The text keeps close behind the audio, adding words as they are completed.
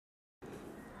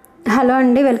Hello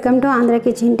అండి, welcome to Andhra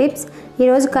kitchen tips.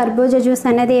 ఈరోజు కర్బూజా జ్యూస్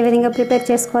అనేది ఏ విధంగా ప్రిపేర్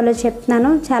చేసుకోవాలో చెప్తున్నాను.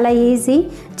 చాలా ఈజీ,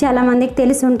 చాలామందికి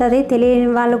తెలిసి ఉంటుంది, తెలియని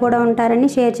వాళ్ళు కూడా ఉంటారని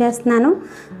షేర్ చేస్తున్నాను.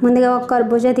 ముందుగా ఒక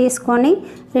కర్బూజా తీసుకొని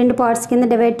 2 పార్ట్స్ కింద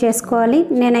డివైడ్ చేసుకోవాలి.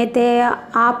 నేనైతే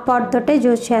హాఫ్ పార్ట్ తోటే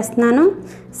జ్యూస్ చేస్తున్నాను.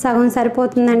 సగం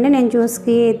సరిపోతుందండి నేను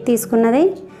జ్యూస్కి తీసుకున్నది.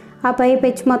 ఆ పై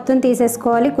పెచ్చు మొత్తం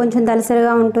తీసేసుకోవాలి, కొంచెం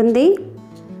దలసరిగా ఉంటుంది.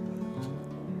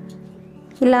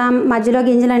 ఇలా మధ్యలో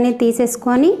గింజలన్నీ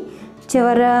తీసేసుకొని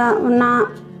చివర ఉన్న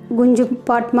గుంజు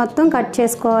పార్ట్ మొత్తం కట్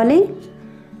చేసుకోవాలి.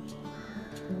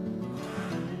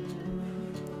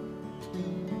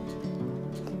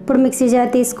 ఇప్పుడు మిక్సీ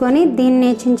జార్ తీసుకొని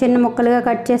దీన్ని చిన్న చిన్న ముక్కలుగా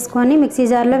కట్ చేసుకొని మిక్సీ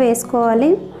జార్లో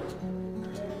వేసుకోవాలి.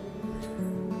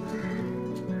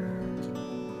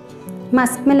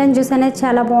 మస్క్ మెలన్ జ్యూస్ అనేది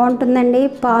చాలా బాగుంటుందండి.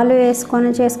 పాలు వేసుకొని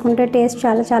చేసుకుంటే టేస్ట్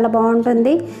చాలా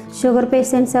బాగుంటుంది. షుగర్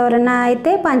పేషెంట్స్ ఎవరైనా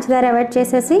అయితే పంచదార అవాయిడ్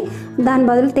చేసేసి దాని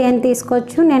బదులు తేనె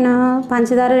తీసుకోవచ్చు. నేను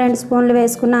పంచదార 2 స్పూన్లు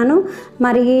వేసుకున్నాను.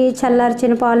 మరి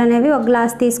చల్లార్చిన పాలు అనేవి 1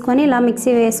 గ్లాస్ తీసుకొని ఇలా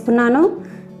మిక్సీ వేసుకున్నాను.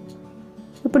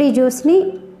 ఇప్పుడు ఈ జ్యూస్ని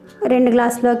 2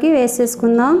 గ్లాసులోకి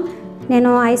వేసేసుకుందాం.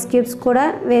 నేను ఐస్ క్యూబ్స్ కూడా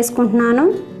వేసుకుంటున్నాను.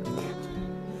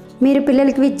 మీరు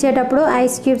పిల్లలకి ఇచ్చేటప్పుడు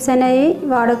ఐస్ క్యూబ్స్ అనేవి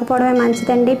వాడకపోవడమే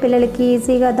మంచిదండి. పిల్లలకి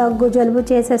ఈజీగా దగ్గు జలుబు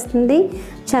చేసేస్తుంది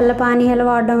చల్ల పానీయాలు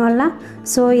వాడడం వల్ల.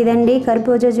 సో ఇదండి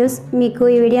కర్బూజా జ్యూస్. మీకు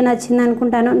ఈ వీడియో నచ్చింది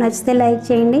అనుకుంటాను. నచ్చితే లైక్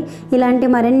చేయండి. ఇలాంటి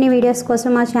మరిన్ని వీడియోస్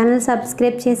కోసం మా ఛానల్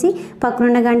సబ్స్క్రైబ్ చేసి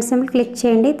పక్కనున్న గంట సింబల్ క్లిక్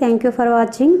చేయండి. Thank you for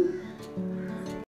watching.